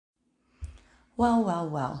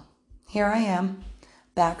Well. Here I am,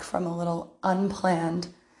 back from a little unplanned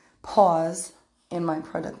pause in my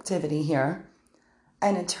productivity here.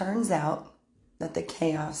 And it turns out that the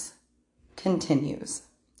chaos continues,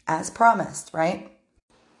 as promised, right?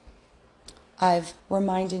 I've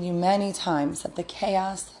reminded you many times that the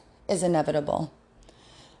chaos is inevitable.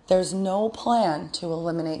 There's no plan to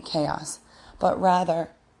eliminate chaos, but rather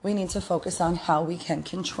we need to focus on how we can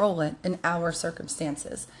control it in our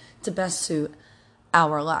circumstances to best suit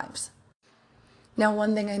our lives. Now,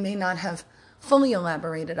 one thing I may not have fully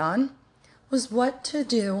elaborated on was what to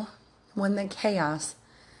do when the chaos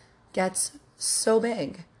gets so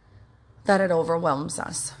big that it overwhelms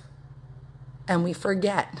us and we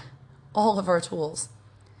forget all of our tools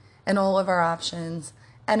and all of our options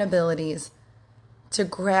and abilities to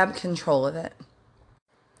grab control of it.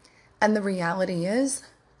 And the reality is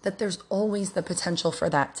that there's always the potential for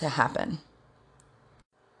that to happen.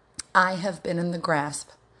 I have been in the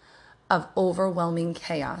grasp of overwhelming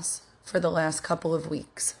chaos for the last couple of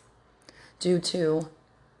weeks due to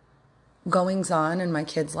goings on in my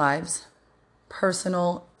kids' lives,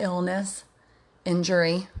 personal illness,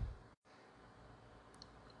 injury.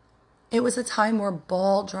 It was a time where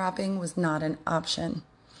ball dropping was not an option.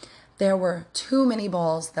 There were too many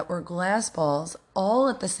balls that were glass balls all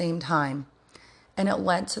at the same time, and it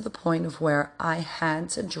led to the point of where I had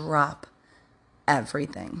to drop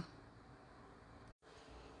everything.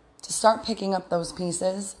 To start picking up those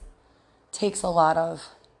pieces takes a lot of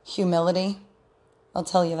humility, I'll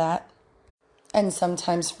tell you that, and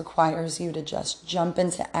sometimes requires you to just jump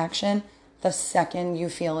into action the second you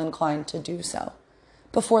feel inclined to do so,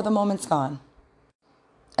 before the moment's gone.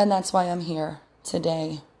 And that's why I'm here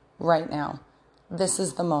today, right now. This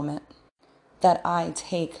is the moment that I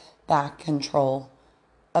take back control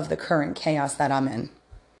of the current chaos that I'm in.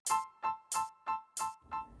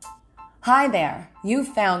 Hi there, you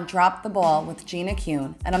found Drop the Ball with Gina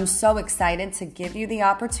Kuhn, and I'm so excited to give you the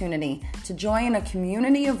opportunity to join a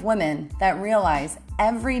community of women that realize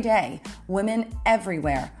every day women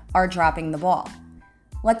everywhere are dropping the ball.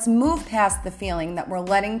 Let's move past the feeling that we're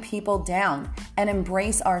letting people down and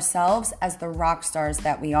embrace ourselves as the rock stars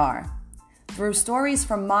that we are. Through stories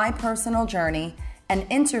from my personal journey and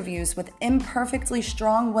interviews with imperfectly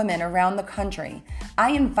strong women around the country,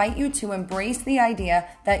 I invite you to embrace the idea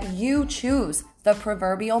that you choose the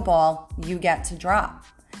proverbial ball you get to drop.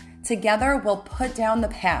 Together, we'll put down the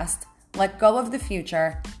past, let go of the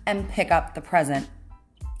future, and pick up the present.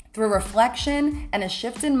 Through reflection and a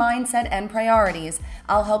shift in mindset and priorities,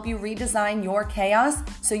 I'll help you redesign your chaos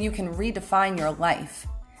so you can redefine your life.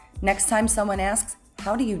 Next time someone asks,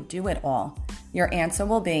 how do you do it all? Your answer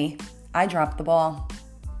will be, I dropped the ball.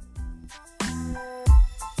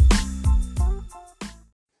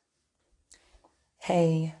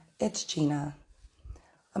 Hey, it's Gina.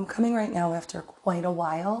 I'm coming right now after quite a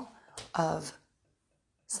while of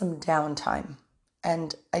some downtime.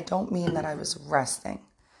 And I don't mean that I was resting.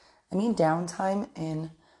 I mean downtime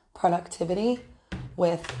in productivity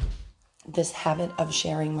with this habit of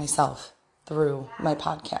sharing myself through my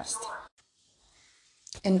podcast.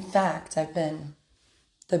 In fact, I've been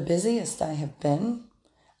the busiest I have been,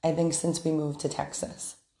 I think, since we moved to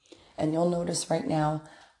Texas. And you'll notice right now,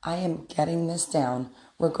 I am getting this down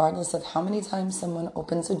regardless of how many times someone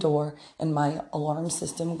opens a door and my alarm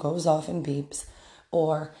system goes off and beeps,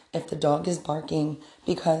 or if the dog is barking,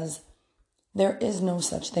 because there is no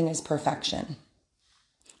such thing as perfection.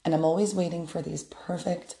 And I'm always waiting for these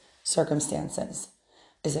perfect circumstances.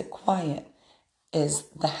 Is it quiet? Is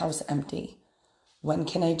the house empty? When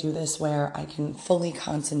can I do this where I can fully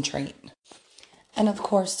concentrate? And of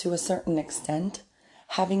course, to a certain extent,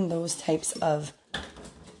 having those types of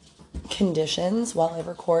conditions while I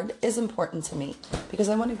record is important to me because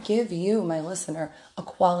I want to give you, my listener, a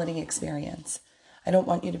quality experience. I don't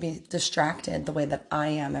want you to be distracted the way that I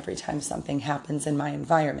am every time something happens in my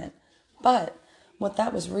environment. But what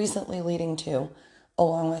that was recently leading to,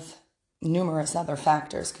 along with numerous other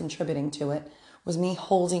factors contributing to it, was me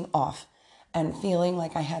holding off and feeling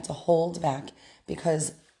like I had to hold back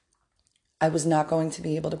because I was not going to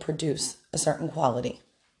be able to produce a certain quality.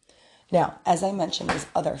 Now, as I mentioned, these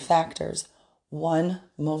other factors, one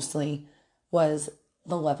mostly was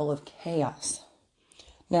the level of chaos.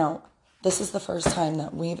 Now, this is the first time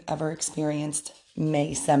that we've ever experienced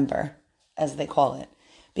Maycember, as they call it,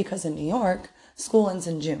 because in New York, school ends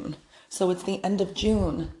in June. So it's the end of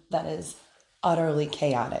June that is utterly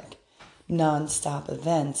chaotic. Non-stop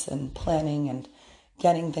events and planning and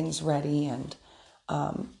getting things ready and,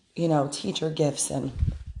 teacher gifts and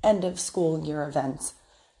end of school year events.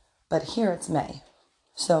 But here it's May.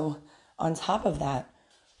 So on top of that,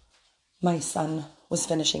 my son was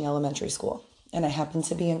finishing elementary school, and I happened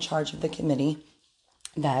to be in charge of the committee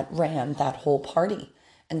that ran that whole party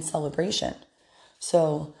and celebration.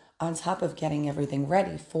 So on top of getting everything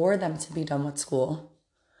ready for them to be done with school,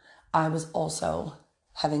 I was also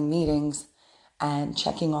having meetings and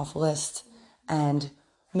checking off lists and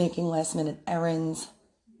making last minute errands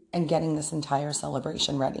and getting this entire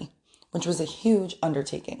celebration ready, which was a huge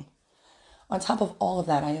undertaking. On top of all of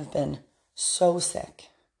that, I have been so sick.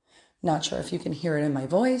 Not sure if you can hear it in my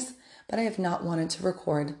voice, but I have not wanted to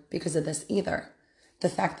record because of this either. The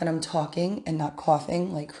fact that I'm talking and not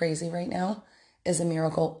coughing like crazy right now is a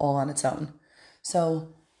miracle all on its own.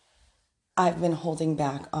 So I've been holding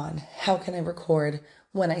back on how can I record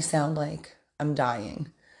when I sound like I'm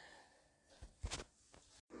dying.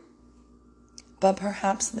 But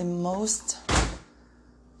perhaps the most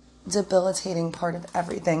debilitating part of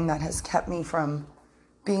everything that has kept me from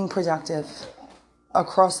being productive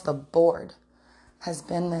across the board has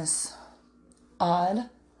been this odd,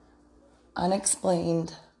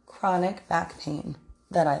 unexplained, chronic back pain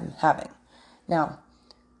that I'm having. Now,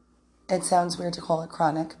 it sounds weird to call it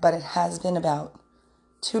chronic, but it has been about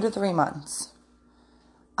 2 to 3 months.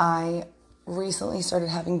 I recently started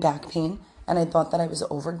having back pain, and I thought that I was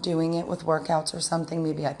overdoing it with workouts or something.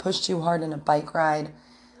 Maybe I pushed too hard in a bike ride,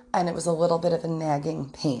 and it was a little bit of a nagging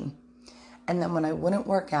pain. And then when I wouldn't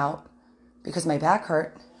work out, because my back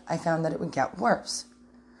hurt, I found that it would get worse.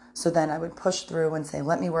 So then I would push through and say,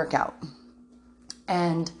 let me work out.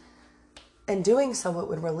 And in doing so, it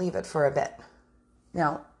would relieve it for a bit.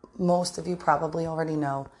 Now, most of you probably already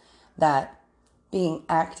know that being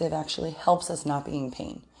active actually helps us not be in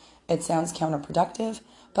pain. It sounds counterproductive,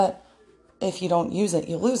 but if you don't use it,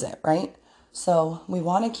 you lose it, right? So we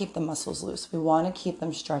want to keep the muscles loose. We want to keep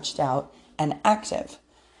them stretched out and active.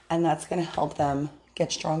 And that's going to help them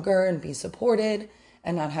get stronger and be supported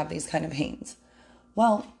and not have these kind of pains.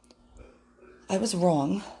 Well, I was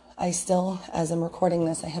wrong. I still, as I'm recording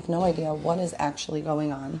this, I have no idea what is actually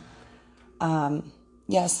going on.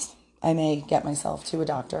 Yes, I may get myself to a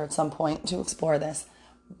doctor at some point to explore this,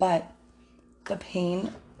 but the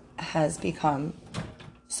pain has become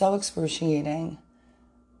so excruciating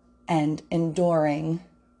and enduring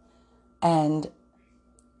and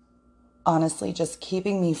honestly just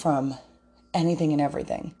keeping me from anything and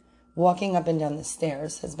everything. Walking up and down the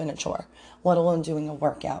stairs has been a chore, let alone doing a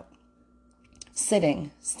workout.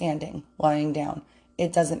 Sitting, standing, lying down,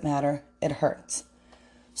 it doesn't matter. It hurts.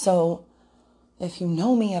 So if you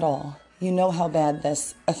know me at all, you know how bad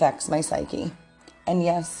this affects my psyche. And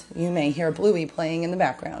yes, you may hear Bluey playing in the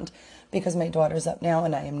background because my daughter's up now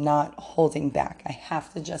and I am not holding back. I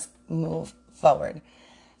have to just move forward.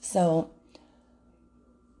 So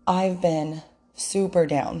I've been super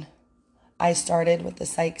down. I started with the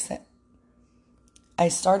cycle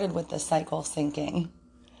syncing.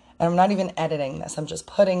 And I'm not even editing this. I'm just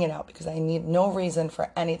putting it out because I need no reason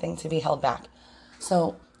for anything to be held back.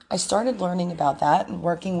 So I started learning about that and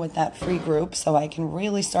working with that free group so I can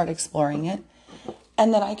really start exploring it.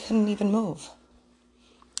 And then I couldn't even move.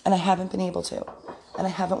 And I haven't been able to. And I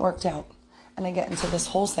haven't worked out. And I get into this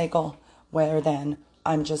whole cycle where then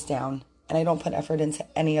I'm just down and I don't put effort into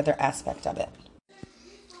any other aspect of it.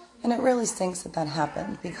 And it really stinks that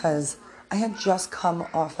happened because I had just come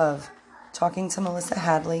off of talking to Melissa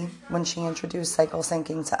Hadley when she introduced cycle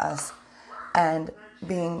syncing to us and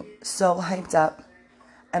being so hyped up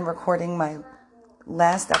and recording my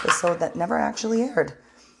last episode that never actually aired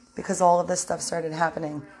because all of this stuff started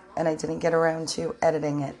happening and I didn't get around to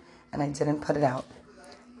editing it and I didn't put it out.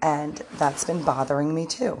 And that's been bothering me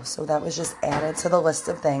too. So that was just added to the list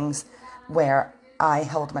of things where I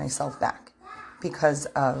held myself back because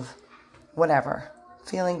of whatever,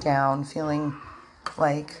 feeling down, feeling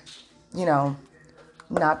like,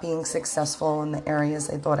 not being successful in the areas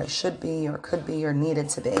I thought I should be or could be or needed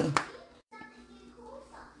to be.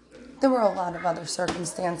 There were a lot of other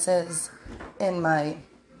circumstances in my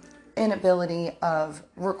inability of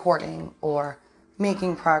recording or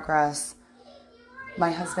making progress.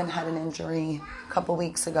 My husband had an injury a couple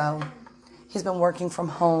weeks ago. He's been working from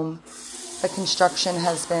home. The construction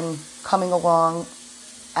has been coming along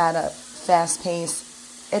at a fast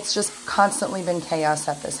pace. It's just constantly been chaos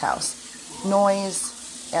at this house.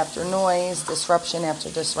 Noise after noise, disruption after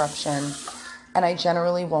disruption. And I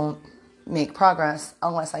generally won't make progress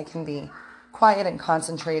unless I can be quiet and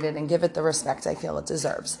concentrated and give it the respect I feel it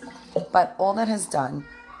deserves. But all that has done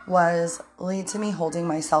was lead to me holding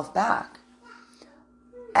myself back.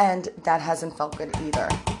 And that hasn't felt good either.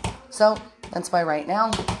 So that's why right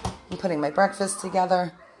now I'm putting my breakfast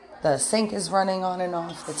together. The sink is running on and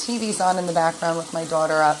off. The TV's on in the background with my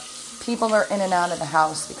daughter up. people are in and out of the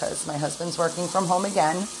house because my husband's working from home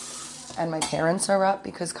again, and my parents are up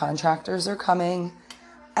because contractors are coming,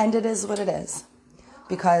 and it is what it is,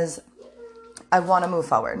 because I want to move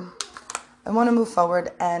forward.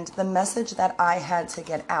 And the message that I had to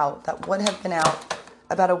get out, that would have been out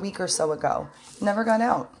about a week or so ago, never got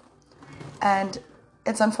out. And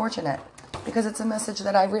it's unfortunate, because it's a message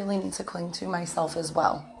that I really need to cling to myself as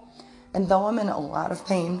well. And though I'm in a lot of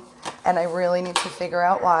pain, and I really need to figure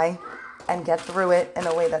out why and get through it in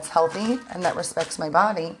a way that's healthy and that respects my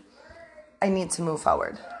body, I need to move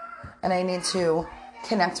forward. And I need to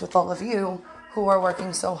connect with all of you who are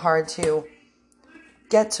working so hard to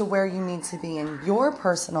get to where you need to be in your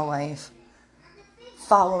personal life,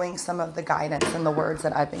 following some of the guidance and the words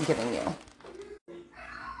that I've been giving you.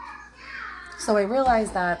 So I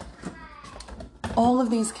realized that all of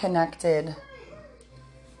these connected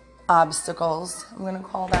obstacles, I'm going to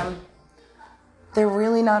call them, they're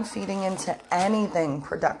really not feeding into anything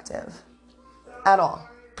productive at all.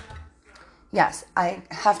 Yes, I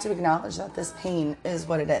have to acknowledge that this pain is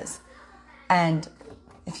what it is. And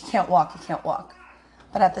if you can't walk, you can't walk.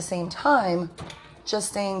 But at the same time, just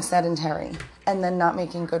staying sedentary and then not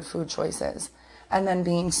making good food choices and then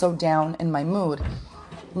being so down in my mood,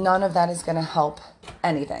 none of that is going to help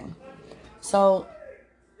anything. So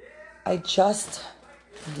I just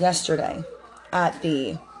yesterday, at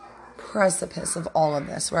the precipice of all of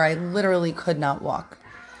this, where I literally could not walk,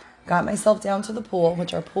 got myself down to the pool,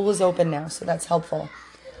 which our pool is open now, so that's helpful,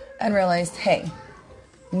 and realized, hey,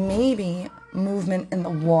 maybe movement in the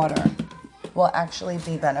water will actually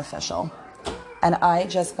be beneficial. And I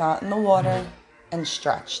just got in the water and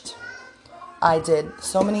stretched. I did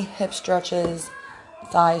so many hip stretches,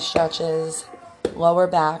 thigh stretches, lower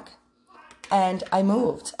back, and I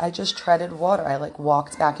moved. I just treaded water. I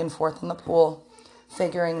walked back and forth in the pool,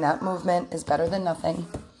 figuring that movement is better than nothing.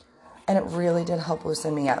 And it really did help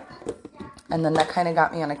loosen me up. And then that kind of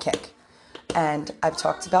got me on a kick. And I've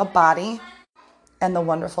talked about BODi and the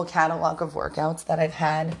wonderful catalog of workouts that I've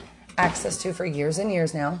had access to for years and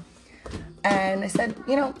years now. And I said,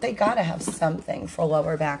 they got to have something for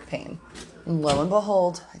lower back pain. And lo and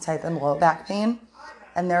behold, I type in low back pain,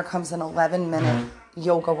 and there comes an 11-minute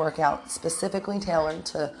yoga workout specifically tailored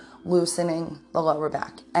to loosening the lower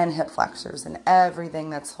back and hip flexors and everything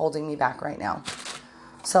that's holding me back right now.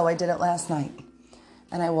 So I did it last night,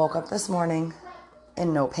 and I woke up this morning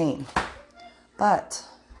in no pain. But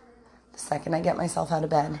the second I get myself out of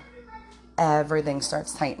bed, everything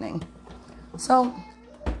starts tightening. So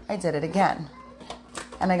I did it again,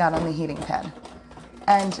 and I got on the heating pad.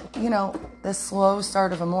 And, the slow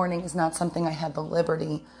start of a morning is not something I had the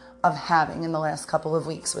liberty of having in the last couple of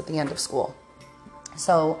weeks with the end of school.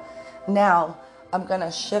 So now I'm going to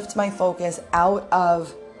shift my focus out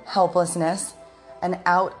of helplessness and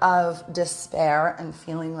out of despair and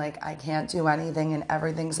feeling like I can't do anything and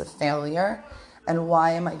everything's a failure. And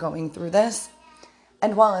why am I going through this?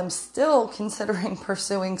 And while I'm still considering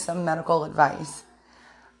pursuing some medical advice,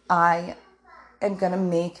 I am going to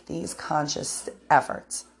make these conscious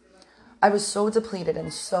efforts. I was so depleted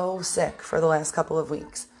and so sick for the last couple of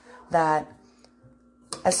weeks that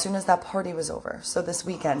as soon as that party was over, so this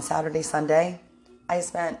weekend, Saturday, Sunday, I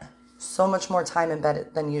spent so much more time in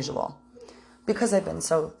bed than usual because I've been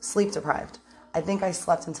so sleep deprived. I think I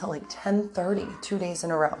slept until 10:30, 2 days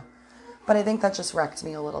in a row. But I think that just wrecked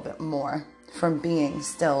me a little bit more from being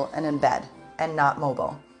still and in bed and not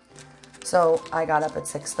mobile. So I got up at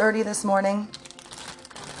 6:30 this morning.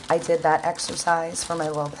 I did that exercise for my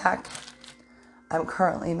low back. I'm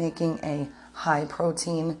currently making a high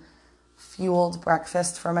protein fueled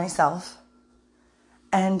breakfast for myself.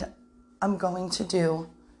 And I'm going to do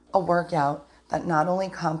a workout that not only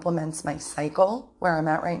complements my cycle, where I'm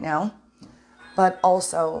at right now, but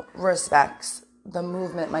also respects the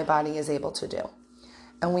movement my body is able to do.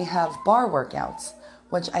 And we have bar workouts,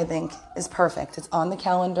 which I think is perfect. It's on the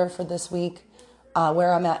calendar for this week,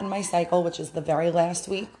 where I'm at in my cycle, which is the very last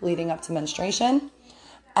week leading up to menstruation.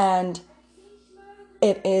 And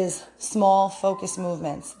it is small, focused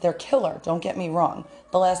movements. They're killer, don't get me wrong.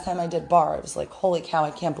 The last time I did bar, I was like, holy cow, I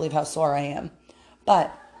can't believe how sore I am.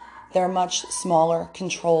 But they're much smaller,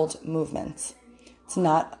 controlled movements. It's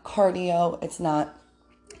not cardio. It's not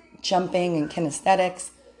jumping and kinesthetics.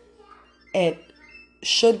 It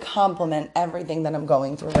should complement everything that I'm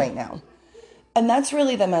going through right now. And that's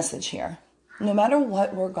really the message here. No matter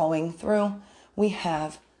what we're going through, we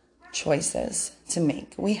have choices to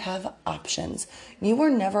make. We have options. You were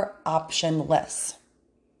never optionless.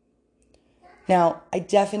 Now, I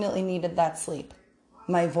definitely needed that sleep.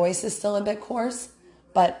 My voice is still a bit coarse,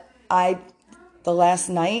 but I think last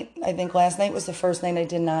night was the first night I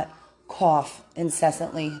did not cough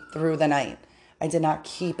incessantly through the night. I did not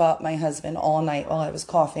keep up my husband all night while I was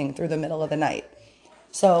coughing through the middle of the night.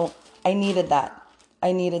 So I needed that.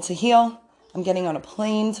 I needed to heal. I'm getting on a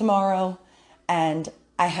plane tomorrow and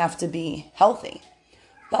I have to be healthy.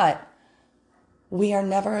 But we are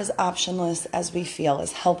never as optionless as we feel,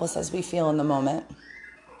 as helpless as we feel in the moment.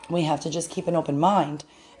 We have to just keep an open mind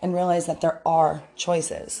and realize that there are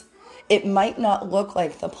choices. It might not look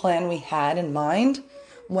like the plan we had in mind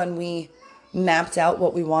when we mapped out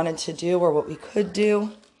what we wanted to do or what we could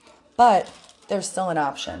do, but there's still an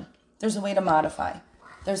option. There's a way to modify.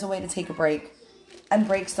 There's a way to take a break. And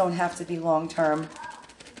breaks don't have to be long-term,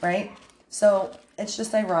 right? So it's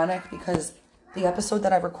just ironic because the episode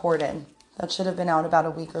that I recorded, that should have been out about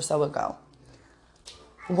a week or so ago,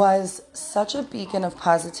 was such a beacon of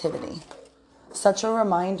positivity, such a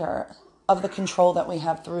reminder of the control that we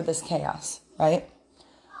have through this chaos, right?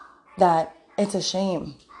 That it's a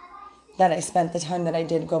shame that I spent the time that I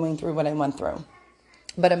did going through what I went through.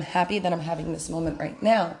 But I'm happy that I'm having this moment right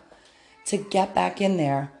now to get back in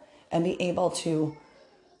there and be able to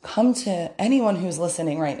come to anyone who's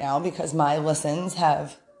listening right now, because my listens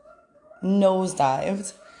have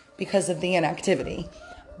nosedived because of the inactivity.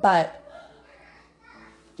 But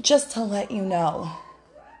just to let you know,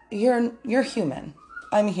 you're human.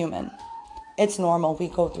 I'm human. It's normal. We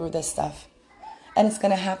go through this stuff. And it's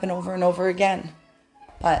going to happen over and over again.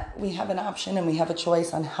 But we have an option and we have a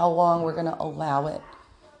choice on how long we're going to allow it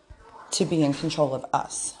to be in control of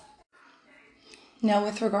us. Now,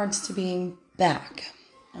 with regards to being back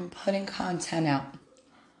and putting content out,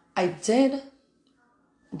 I did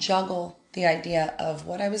juggle the idea of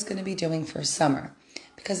what I was going to be doing for summer.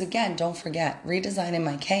 Because again, don't forget, redesigning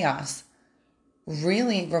my chaos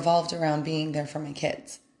really revolved around being there for my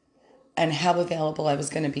kids and how available I was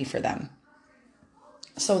going to be for them.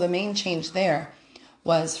 So the main change there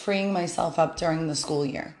was freeing myself up during the school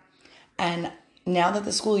year. And now that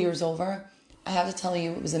the school year is over, I have to tell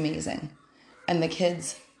you, it was amazing. And the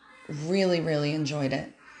kids really, really enjoyed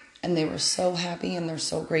it. And they were so happy and they're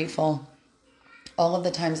so grateful. All of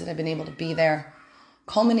the times that I've been able to be there,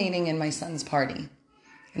 culminating in my son's party.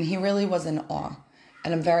 And he really was in awe.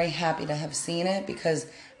 And I'm very happy to have seen it because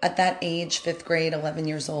at that age, 5th grade, 11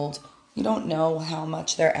 years old, you don't know how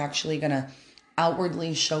much they're actually going to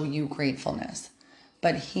outwardly show you gratefulness.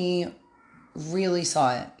 But he really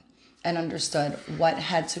saw it and understood what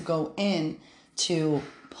had to go in to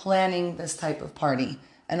planning this type of party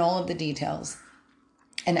and all of the details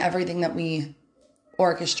and everything that we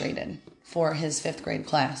orchestrated for his 5th grade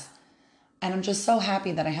class. And I'm just so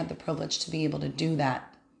happy that I had the privilege to be able to do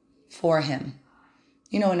that for him.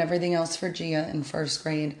 You know, and everything else for Gia in 1st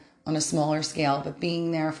grade on a smaller scale, but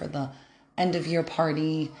being there for the end of year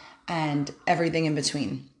party and everything in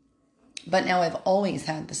between. But now I've always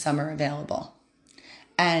had the summer available.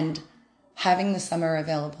 And having the summer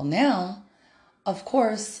available now, of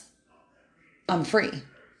course, I'm free.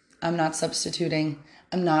 I'm not substituting.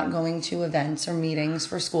 I'm not going to events or meetings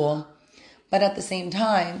for school. But at the same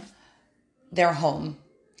time, they're home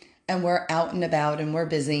and we're out and about and we're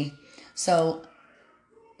busy. So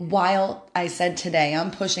while I said today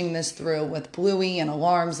I'm pushing this through with Bluey and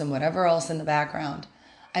alarms and whatever else in the background,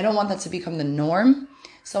 I don't want that to become the norm.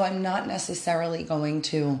 So I'm not necessarily going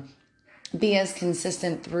to be as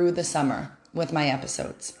consistent through the summer with my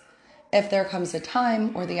episodes. If there comes a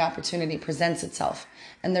time or the opportunity presents itself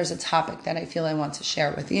and there's a topic that I feel I want to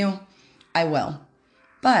share with you, I will.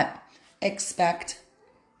 But expect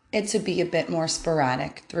it to be a bit more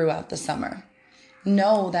sporadic throughout the summer.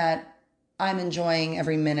 Know that I'm enjoying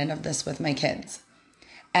every minute of this with my kids.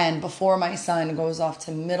 And before my son goes off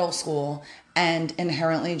to middle school and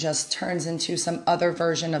inherently just turns into some other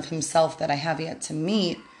version of himself that I have yet to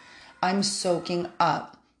meet, I'm soaking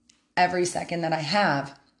up every second that I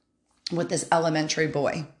have with this elementary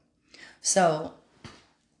boy. So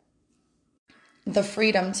the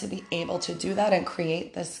freedom to be able to do that and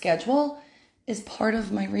create this schedule is part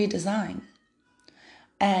of my redesign.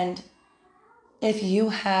 And if you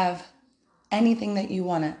have anything that you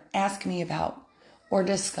want to ask me about or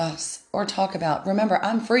discuss or talk about, remember,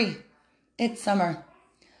 I'm free. It's summer.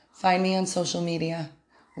 Find me on social media.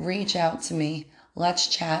 Reach out to me. Let's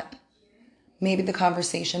chat. Maybe the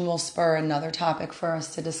conversation will spur another topic for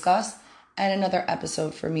us to discuss and another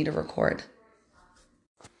episode for me to record.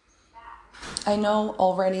 I know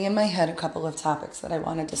already in my head a couple of topics that I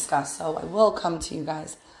want to discuss, so I will come to you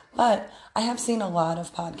guys. But I have seen a lot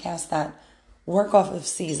of podcasts that work off of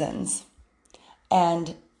seasons.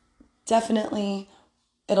 And definitely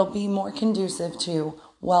it'll be more conducive to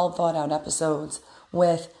well thought out episodes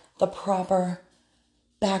with the proper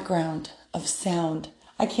background of sound.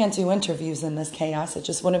 I can't do interviews in this chaos. It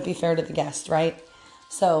just wouldn't be fair to the guest, right?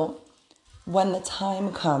 So when the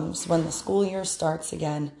time comes, when the school year starts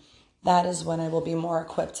again, that is when I will be more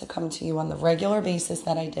equipped to come to you on the regular basis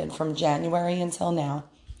that I did from January until now.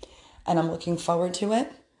 And I'm looking forward to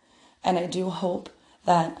it. And I do hope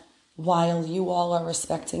that while you all are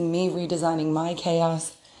respecting me redesigning my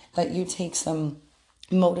chaos, that you take some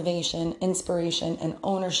motivation, inspiration, and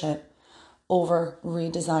ownership over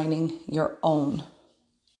redesigning your own.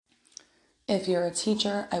 If you're a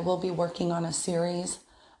teacher, I will be working on a series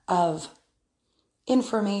of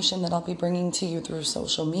information that I'll be bringing to you through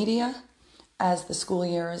social media as the school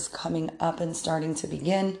year is coming up and starting to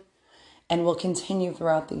begin, and will continue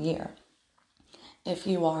throughout the year. If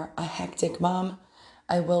you are a hectic mom,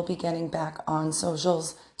 I will be getting back on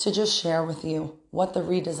socials to just share with you what the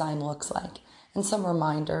redesign looks like and some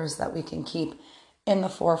reminders that we can keep in the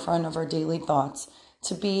forefront of our daily thoughts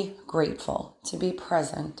to be grateful, to be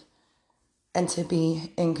present, and to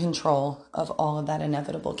be in control of all of that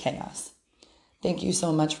inevitable chaos. Thank you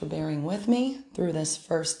so much for bearing with me through this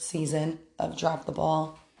first season of Drop the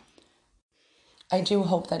Ball. I do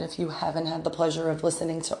hope that if you haven't had the pleasure of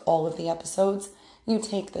listening to all of the episodes, you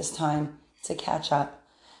take this time to catch up.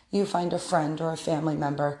 You find a friend or a family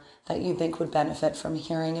member that you think would benefit from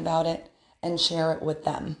hearing about it and share it with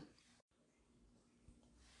them.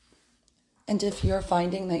 And if you're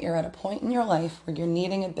finding that you're at a point in your life where you're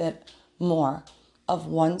needing a bit more of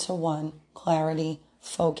one-to-one clarity,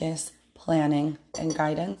 focus, planning, and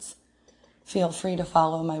guidance, feel free to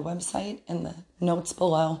follow my website in the notes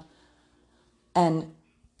below and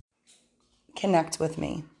connect with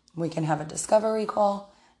me. We can have a discovery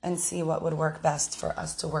call and see what would work best for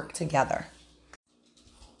us to work together.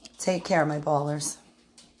 Take care, my ballers.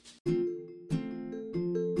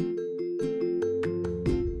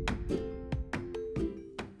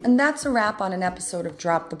 And that's a wrap on an episode of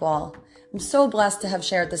Drop the Ball. I'm so blessed to have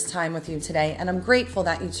shared this time with you today, and I'm grateful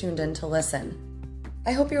that you tuned in to listen.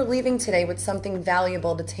 I hope you're leaving today with something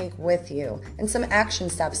valuable to take with you and some action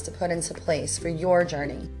steps to put into place for your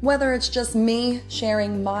journey. Whether it's just me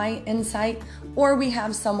sharing my insight or we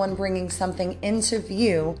have someone bringing something into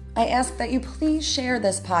view, I ask that you please share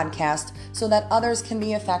this podcast so that others can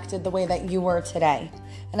be affected the way that you were today.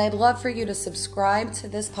 And I'd love for you to subscribe to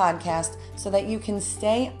this podcast so that you can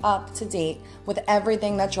stay up to date with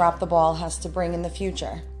everything that Drop the Ball has to bring in the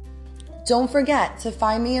future. Don't forget to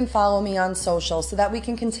find me and follow me on social so that we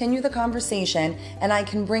can continue the conversation and I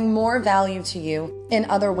can bring more value to you in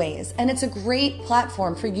other ways. And it's a great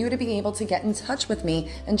platform for you to be able to get in touch with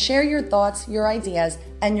me and share your thoughts, your ideas,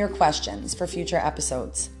 and your questions for future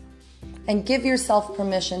episodes. And give yourself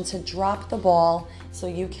permission to drop the ball so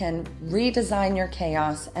you can redesign your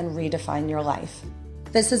chaos and redefine your life.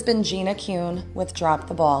 This has been Gina Kuhn with Drop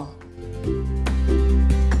the Ball.